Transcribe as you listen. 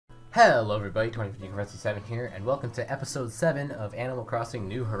Hello everybody, 2050 here, and welcome to episode 7 of Animal Crossing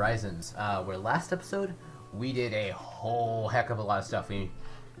New Horizons, where last episode we did a whole heck of a lot of stuff. We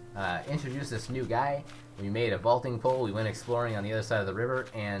introduced this new guy, we made a vaulting pole, we went exploring on the other side of the river,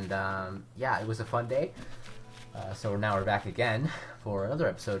 and yeah, it was a fun day. So now we're back again for another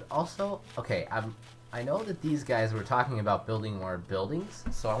episode. Also, okay, I know that these guys were talking about building more buildings,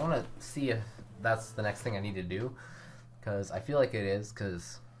 so I want to see if that's the next thing I need to do, because I feel like it is,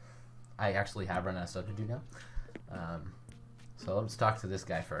 because I actually have run out of stuff to do now. So let's talk to this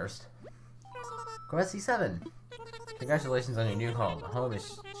guy first. Coresi7! Congratulations on your new home. A home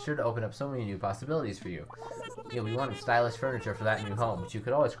is sure to open up so many new possibilities for you. You'll be wanting stylish furniture for that new home, which you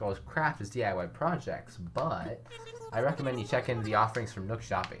could always craft as DIY projects, but I recommend you check into the offerings from Nook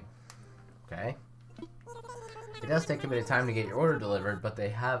Shopping. Okay? It does take a bit of time to get your order delivered, but they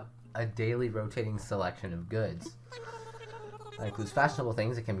have a daily rotating selection of goods. That includes fashionable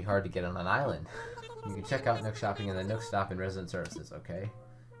things that can be hard to get on an island. You can check out Nook Shopping in the Nook Stop and Resident Services, okay?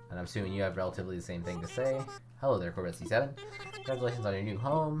 And I'm assuming you have relatively the same thing to say. Hello there, Coresi7. Congratulations on your new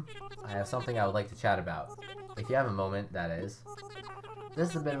home. I have something I would like to chat about. If you have a moment, that is.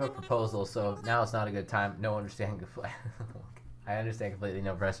 This is a bit of a proposal, so now it's not a good time. No understand. I understand completely,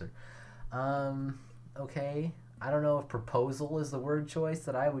 no pressure. Okay. I don't know if proposal is the word choice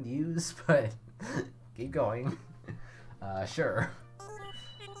that I would use, but keep going. Sure.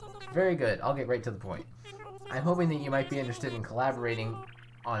 Very good. I'll get right to the point. I'm hoping that you might be interested in collaborating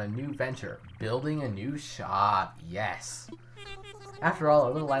on a new venture. Building a new shop. Yes. After all,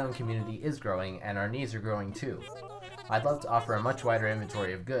 our little island community is growing, and our needs are growing too. I'd love to offer a much wider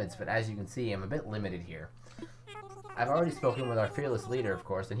inventory of goods, but as you can see, I'm a bit limited here. I've already spoken with our fearless leader, of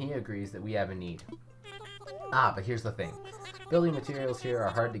course, and he agrees that we have a need. But here's the thing. Building materials here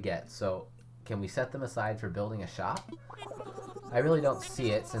are hard to get, so can we set them aside for building a shop? I really don't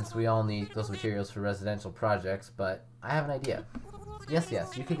see it, since we all need those materials for residential projects, but I have an idea. Yes,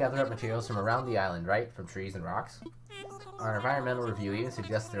 you could gather up materials from around the island, right? From trees and rocks? Our environmental review even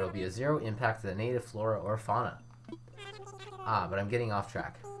suggests there will be a zero impact to the native flora or fauna. But I'm getting off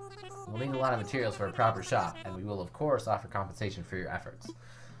track. We'll need a lot of materials for a proper shop, and we will of course offer compensation for your efforts.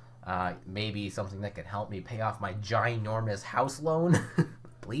 Maybe something that could help me pay off my ginormous house loan?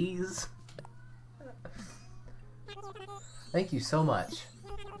 Please? Thank you so much.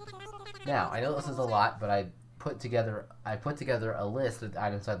 Now, I know this is a lot, but I put together a list of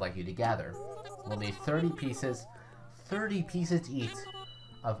items I'd like you to gather. We'll need 30 pieces each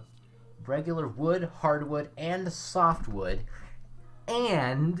of regular wood, hardwood, and softwood,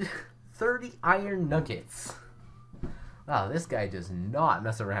 and 30 iron nuggets. Wow, this guy does not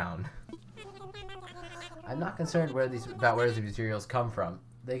mess around. I'm not concerned about where these materials come from.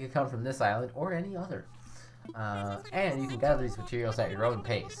 They could come from this island or any other. And you can gather these materials at your own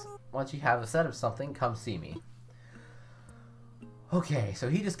pace. Once you have a set of something, come see me. Okay, so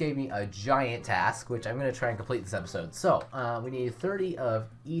he just gave me a giant task, which I'm going to try and complete this episode. So, we need 30 of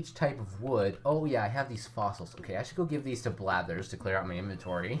each type of wood. Oh yeah, I have these fossils. Okay, I should go give these to Blathers to clear out my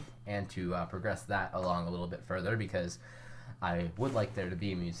inventory and to progress that along a little bit further, because I would like there to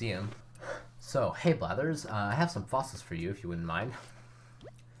be a museum. So, hey Blathers, I have some fossils for you if you wouldn't mind.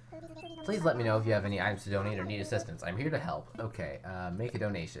 Please let me know if you have any items to donate or need assistance. I'm here to help. Okay, make a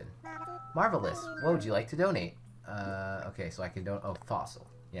donation. Marvelous. What would you like to donate? Okay, so I can donate. Oh, fossil.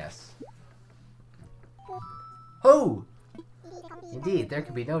 Yes. Oh! Indeed, there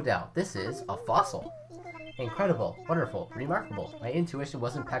can be no doubt. This is a fossil. Incredible, wonderful, remarkable. My intuition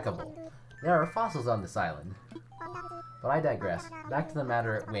was impeccable. There are fossils on this island. But I digress. Back to the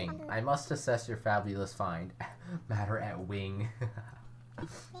matter at Wing. I must assess your fabulous find. Matter at Wing.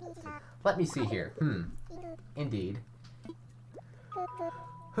 Let me see here. Indeed.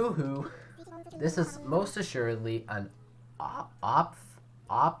 Hoo-hoo. This is most assuredly an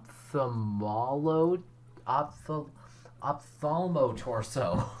ophthalmotorso.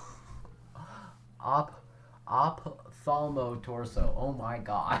 Ophthalmotorso. Oh my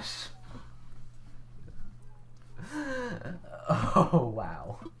gosh. Oh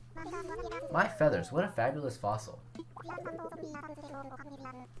wow. My feathers, what a fabulous fossil.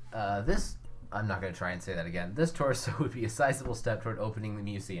 I'm not going to try and say that again. This torso would be a sizable step toward opening the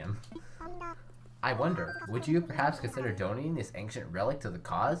museum. I wonder, would you perhaps consider donating this ancient relic to the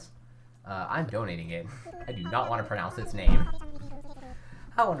cause? I'm donating it. I do not want to pronounce its name.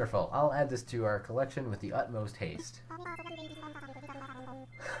 How wonderful. I'll add this to our collection with the utmost haste.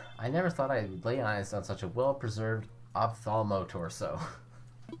 I never thought I'd lay eyes on such a well-preserved ophthalmotorso.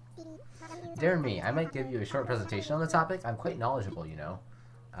 Dare me, I might give you a short presentation on the topic. I'm quite knowledgeable, you know.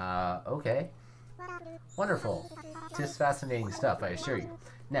 Okay. Wonderful. 'Tis fascinating stuff, I assure you.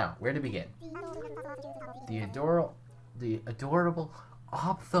 Now, where to begin? The adorable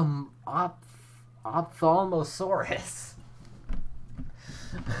Ophthalmosaurus.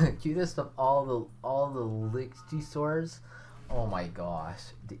 Cutest of all the Lichtysaurs. Oh my gosh,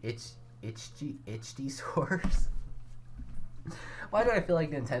 the Ichtysaurs. Why do I feel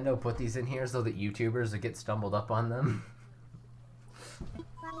like Nintendo put these in here so that YouTubers would get stumbled up on them?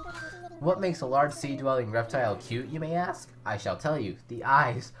 What makes a large sea-dwelling reptile cute, you may ask? I shall tell you. The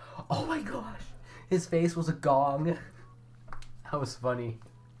eyes. Oh my gosh, his face was a gong. That was funny.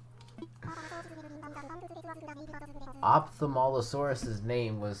 Ophthalmosaurus's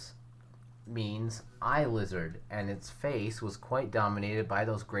name means eye lizard, and its face was quite dominated by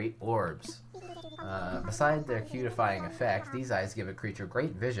those great orbs. Besides their cutifying effect, these eyes give a creature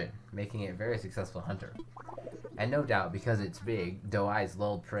great vision, making it a very successful hunter. And no doubt, because it's big, doe eyes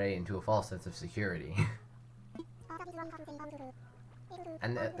lulled prey into a false sense of security.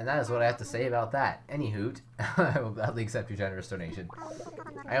 And that is what I have to say about that. Any hoot, I will gladly accept your generous donation.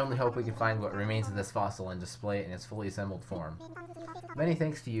 I only hope we can find what remains of this fossil and display it in its fully assembled form. Many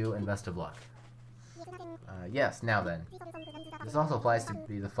thanks to you, and best of luck. Yes, now then. This also applies to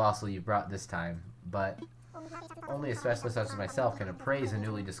be the fossil you brought this time, but only a specialist such as myself can appraise a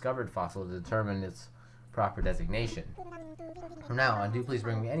newly discovered fossil to determine its proper designation. From now on, do please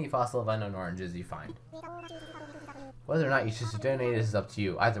bring me any fossil of unknown origins you find. Whether or not you choose to donate is up to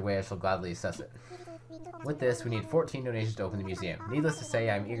you. Either way, I shall gladly assess it. With this, we need 14 donations to open the museum. Needless to say,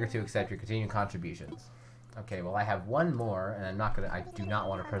 I'm eager to accept your continued contributions. Okay, well I have one more, and I do not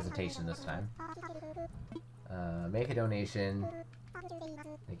want a presentation this time. Make a donation.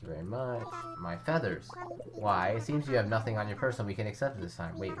 Thank you very much. My feathers. Why? It seems you have nothing on your person we can accept at this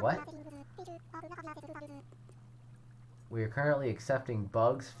time. Wait, what? We are currently accepting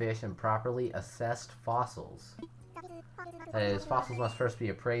bugs, fish, and properly assessed fossils. That is, fossils must first be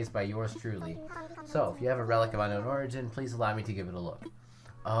appraised by yours truly. So, if you have a relic of unknown origin, please allow me to give it a look.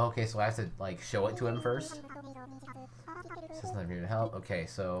 Oh, okay, so I have to, like, show it to him first? Says I'm here to help. Okay,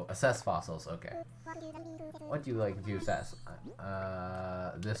 so, assess fossils. Okay. What do you like to assess?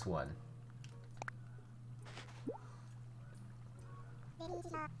 This one.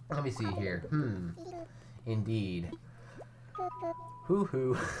 Let me see here. Indeed.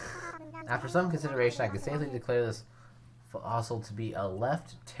 Hoo-hoo. After some consideration, I can safely declare this fossil to be a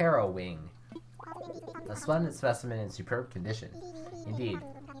left pterowing. A splendid specimen in superb condition. Indeed,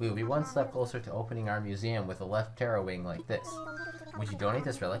 we will be one step closer to opening our museum with a left pterowing like this. Would you donate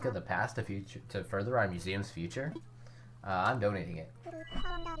this relic of the past to further our museum's future? I'm donating it.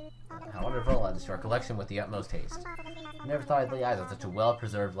 How wonderful! Add this to our collection with the utmost haste. Never thought I'd lay eyes on such a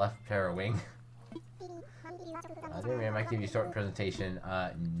well-preserved left pterowing. I might give you a short presentation.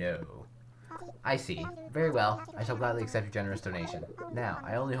 No. I see. Very well. I shall gladly accept your generous donation. Now,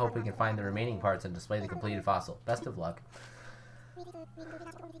 I only hope we can find the remaining parts and display the completed fossil. Best of luck.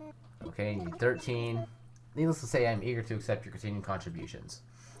 Okay, you need 13. Needless to say, I'm eager to accept your continued contributions.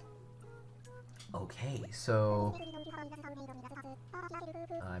 Okay, so...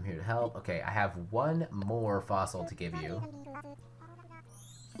 I'm here to help. Okay, I have one more fossil to give you.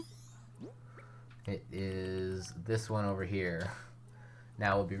 It is this one over here.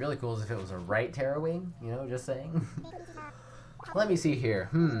 Now, what would be really cool is if it was a right pterowing, you know, just saying. Let me see here.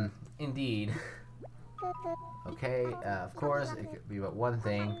 Indeed. Okay, of course, it could be but one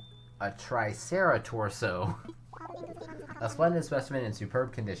thing. A Triceratorso. A splendid specimen in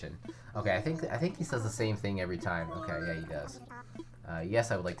superb condition. Okay, I think he says the same thing every time. Okay, yeah, he does. Yes,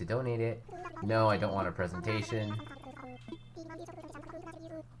 I would like to donate it. No, I don't want a presentation.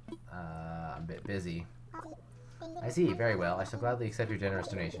 I'm a bit busy. I see, very well. I shall gladly accept your generous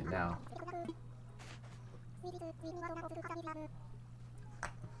donation. Now,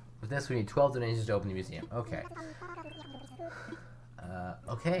 with this, we need 12 donations to open the museum. Okay.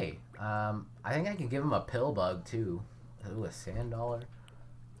 Okay. I think I can give him a pill bug, too. Ooh, a sand dollar.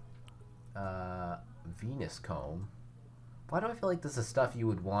 Venus comb. Why do I feel like this is stuff you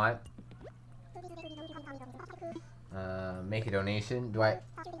would want? Make a donation. Do I...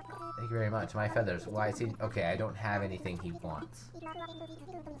 Thank you very much. My feathers. Why is he... Okay, I don't have anything he wants.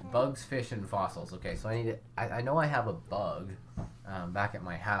 Bugs, fish, and fossils. Okay, so I need to... I know I have a bug back at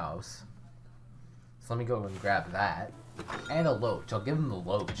my house. So let me go and grab that. And a loach. I'll give him the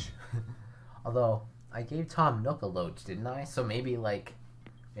loach. Although, I gave Tom Nook a loach, didn't I? So maybe, like...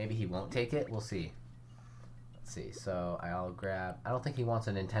 Maybe he won't take it? We'll see. Let's see. So I'll grab... I don't think he wants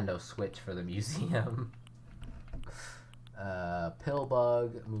a Nintendo Switch for the museum. Pill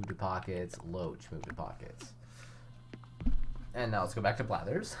bug, move to pockets, loach, move to pockets. And now let's go back to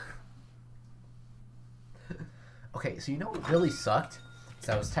Blathers. Okay, so you know what really sucked?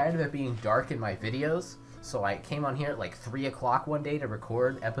 So I was tired of it being dark in my videos, so I came on here at like 3 o'clock one day to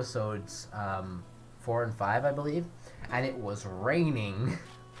record episodes 4 and 5, I believe, and it was raining.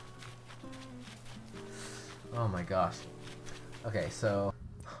 Oh my gosh. Okay, so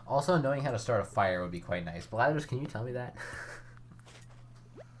also knowing how to start a fire would be quite nice. Blathers, can you tell me that?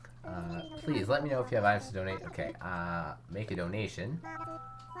 Please let me know if you have items to donate. Okay, make a donation.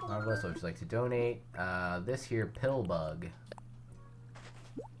 Marvelous, what would you like to donate? This here pill bug.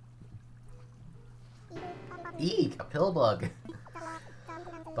 Eek, a pill bug.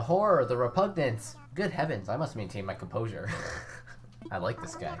 The horror, the repugnance. Good heavens, I must maintain my composure. I like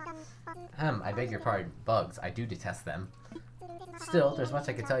this guy. I beg your pardon. Bugs, I do detest them. Still, there's much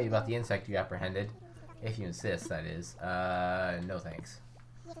I could tell you about the insect you apprehended. If you insist, that is. No thanks.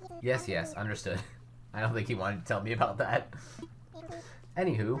 Yes, yes, understood. I don't think he wanted to tell me about that.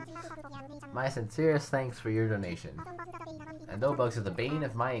 Anywho, my sincerest thanks for your donation. And though bugs are the bane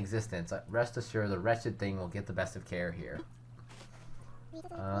of my existence, rest assured the wretched thing will get the best of care here.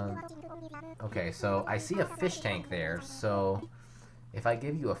 Okay, so I see a fish tank there, so if I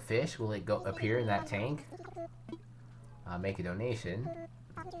give you a fish, will it appear in that tank? Make a donation.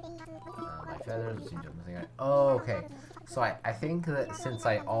 My feathers. Oh, okay. So I think that since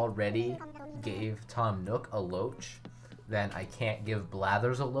I already gave Tom Nook a loach, then I can't give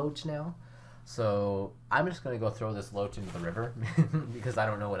Blathers a loach now. So I'm just going to go throw this loach into the river because I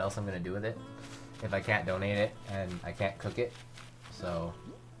don't know what else I'm going to do with it if I can't donate it and I can't cook it. So,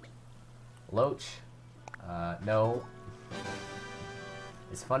 loach, no.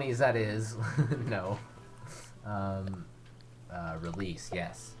 As funny as that is, no. Release,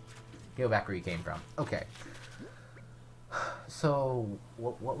 yes. Go back where you came from. Okay. So,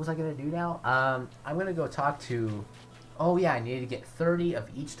 what was I going to do now? I'm going to go talk to... Oh yeah, I need to get 30 of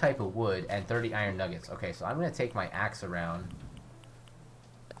each type of wood and 30 iron nuggets. Okay, so I'm going to take my axe around.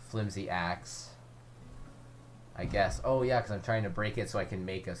 Flimsy axe. I guess. Oh yeah, because I'm trying to break it so I can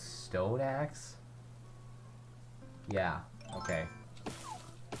make a stone axe. Yeah, okay.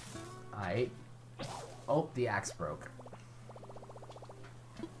 Alright. Oh, the axe broke.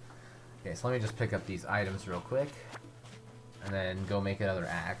 Okay, so let me just pick up these items real quick. And then go make another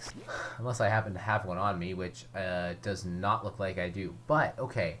axe. Unless I happen to have one on me, which does not look like I do. But,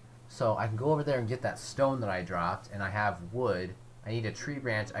 okay. So I can go over there and get that stone that I dropped. And I have wood. I need a tree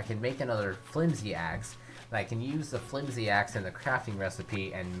branch. I can make another flimsy axe. And I can use the flimsy axe in the crafting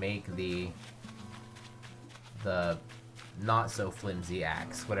recipe and make the not so flimsy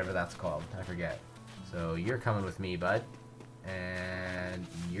axe. Whatever that's called. I forget. So you're coming with me, bud. And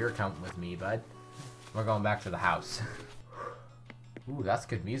you're coming with me, bud. We're going back to the house. Ooh, that's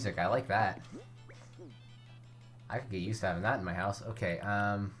good music. I like that. I could get used to having that in my house. Okay,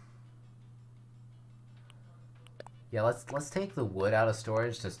 yeah, let's take the wood out of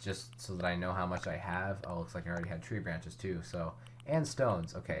storage just so that I know how much I have. Oh, looks like I already had tree branches too, so... And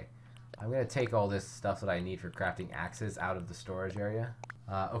stones, okay. I'm gonna take all this stuff that I need for crafting axes out of the storage area.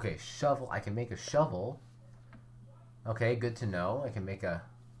 Okay, shovel. I can make a shovel. Okay, good to know. I can make a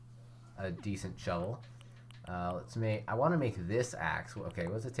decent shovel. Let's make... I want to make this axe. Okay,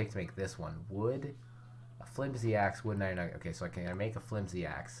 what does it take to make this one? Wood, a flimsy axe, wood, and iron nugget. Okay, so I can make a flimsy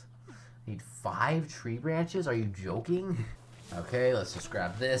axe. I need 5 tree branches? Are you joking? Okay, let's just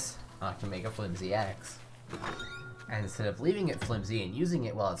grab this. I can make a flimsy axe. And instead of leaving it flimsy and using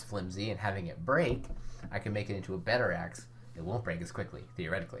it while it's flimsy and having it break, I can make it into a better axe. It won't break as quickly,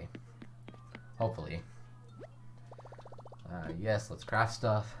 theoretically. Hopefully. Yes, let's craft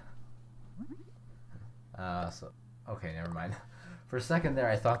stuff. Okay, never mind. For a second there,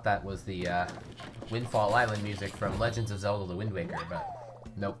 I thought that was the Windfall Island music from Legends of Zelda: The Wind Waker, but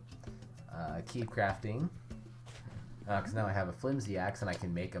nope. Keep crafting. Because now I have a flimsy axe and I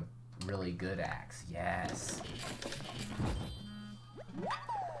can make a really good axe. Yes.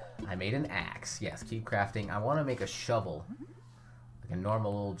 I made an axe. Yes, keep crafting. I want to make a shovel. Like a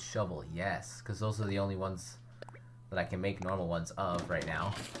normal old shovel. Yes, because those are the only ones that I can make normal ones of right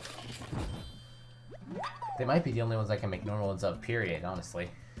now. They might be the only ones I can make normal ones of, period, honestly.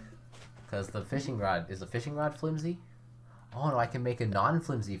 Because the fishing rod... Is the fishing rod flimsy? Oh no, I can make a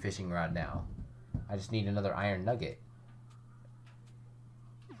non-flimsy fishing rod now. I just need another iron nugget.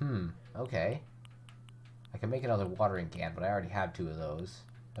 Okay. I can make another watering can, but I already have 2 of those.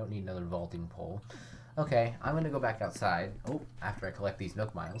 Don't need another vaulting pole. Okay, I'm gonna go back outside. Oh, after I collect these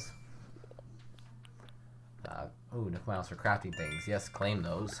Nook Miles. Oh, Nook Miles for crafting things. Yes, claim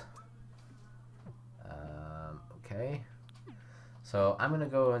those. Okay. So I'm gonna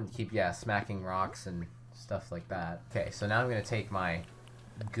go and keep, smacking rocks and stuff like that. Okay, so now I'm gonna take my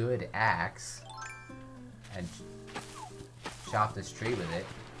good axe and chop this tree with it.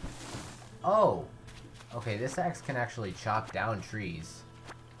 Oh! Okay, this axe can actually chop down trees.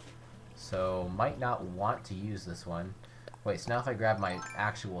 So, might not want to use this one. Wait, so now if I grab my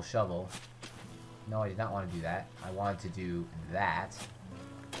actual shovel... No, I did not want to do that. I wanted to do that.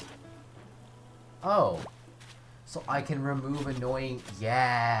 Oh! So I can remove annoying...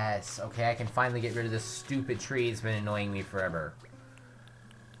 Yes! Okay, I can finally get rid of this stupid tree that's been annoying me forever.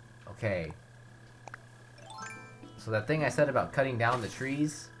 Okay. So that thing I said about cutting down the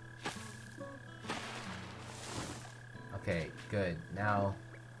trees... Okay, good. Now...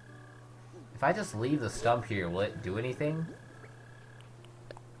 If I just leave the stump here, will it do anything?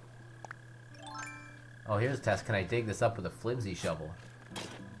 Oh, here's a test. Can I dig this up with a flimsy shovel?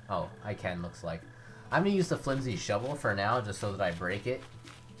 Oh, I can, looks like. I'm gonna use the flimsy shovel for now, just so that I break it.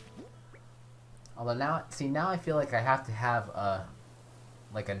 Although now, see, now I feel like I have to have a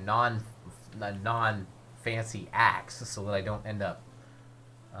non-fancy axe, so that I don't end up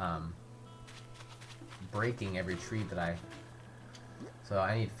breaking every tree that I... So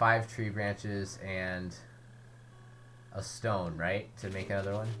I need 5 tree branches and a stone, right? To make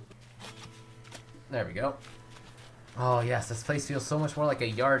another one. There we go. Oh yes, this place feels so much more like a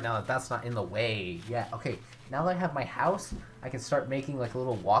yard now that that's not in the way. Yeah, okay. Now that I have my house, I can start making like a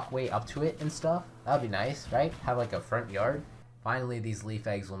little walkway up to it and stuff. That would be nice, right? Have like a front yard. Finally, these leaf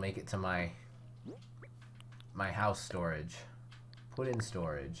eggs will make it to my house storage. Put in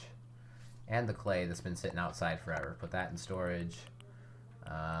storage. And the clay that's been sitting outside forever. Put that in storage.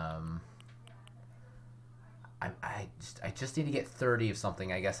 I just need to get 30 of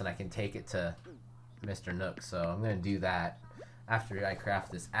something, I guess, and I can take it to Mr. Nook. So I'm gonna do that after I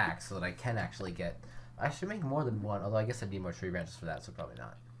craft this axe, so that I can actually get... I should make more than one, although I guess I'd need more tree branches for that, so probably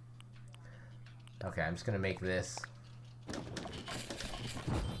not. Okay, I'm just gonna make this.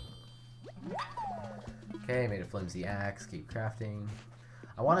 Okay, made a flimsy axe. Keep crafting.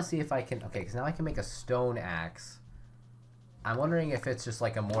 I want to see if I can... Okay, because now I can make a stone axe. I'm wondering if it's just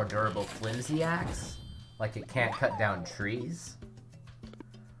like a more durable flimsy axe. Like it can't cut down trees.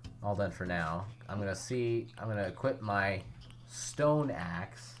 All done for now. I'm gonna equip my stone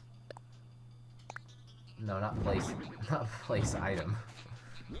axe. No, not place item.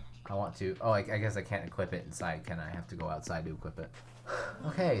 I want to... Oh, I guess I can't equip it inside, can I? I have to go outside to equip it.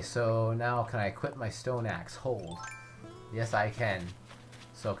 Okay, so now can I equip my stone axe? Hold. Yes, I can.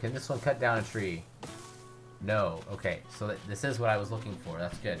 So can this one cut down a tree? No. Okay, so this is what I was looking for.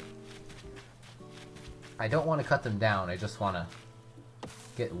 That's good. I don't want to cut them down. I just want to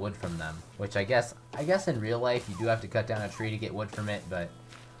get wood from them. Which I guess in real life you do have to cut down a tree to get wood from it, but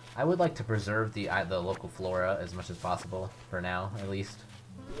I would like to preserve the local flora as much as possible, for now, at least.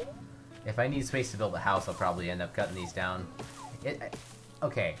 If I need space to build a house, I'll probably end up cutting these down.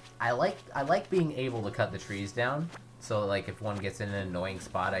 Okay, I like being able to cut the trees down, so like if one gets in an annoying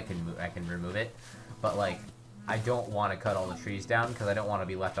spot, I can remove it. But like, I don't want to cut all the trees down because I don't want to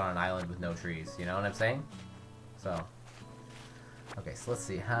be left on an island with no trees. You know what I'm saying? So, okay, so let's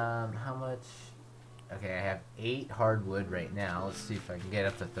see how much. Okay, I have 8 hardwood right now. Let's see if I can get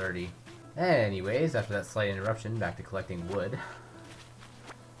up to 30. Anyways, after that slight interruption, back to collecting wood.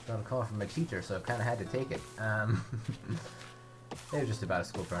 Got a call from my teacher, so I kind of had to take it. It was just about a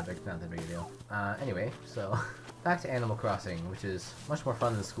school project, not that big a deal. Anyway, so back to Animal Crossing, which is much more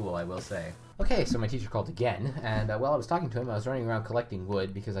fun than school, I will say. Okay, so my teacher called again, and while I was talking to him, I was running around collecting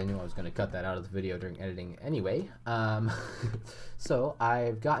wood because I knew I was going to cut that out of the video during editing anyway. So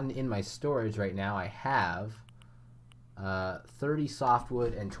I've gotten in my storage right now, I have 30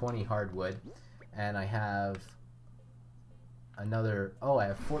 softwood and 20 hardwood, and I have another, I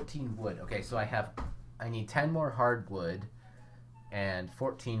have 14 wood. Okay, so I need 10 more hardwood and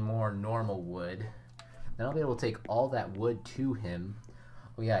 14 more normal wood. Then I'll be able to take all that wood to him.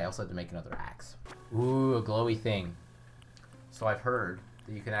 Oh yeah, I also have to make another axe. Ooh, a glowy thing. So I've heard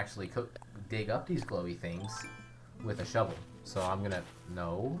that you can actually dig up these glowy things with a shovel. So I'm gonna...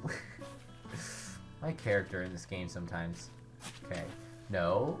 No. My character in this game sometimes. Okay.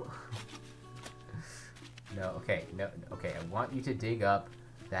 No. No, okay. No, okay, I want you to dig up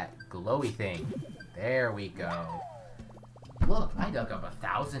that glowy thing. There we go. Look, I dug up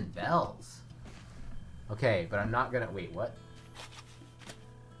 1,000 bells. Okay, but I'm not gonna... Wait, what?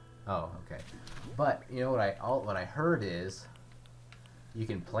 Oh, okay. But, you know what I heard is you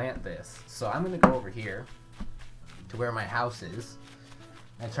can plant this. So I'm gonna go over here to where my house is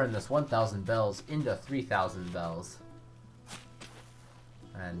and turn this 1,000 bells into 3,000 bells.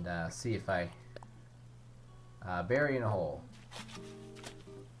 And see if I bury in a hole.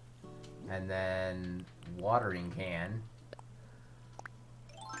 And then watering can.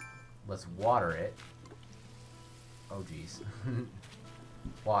 Let's water it.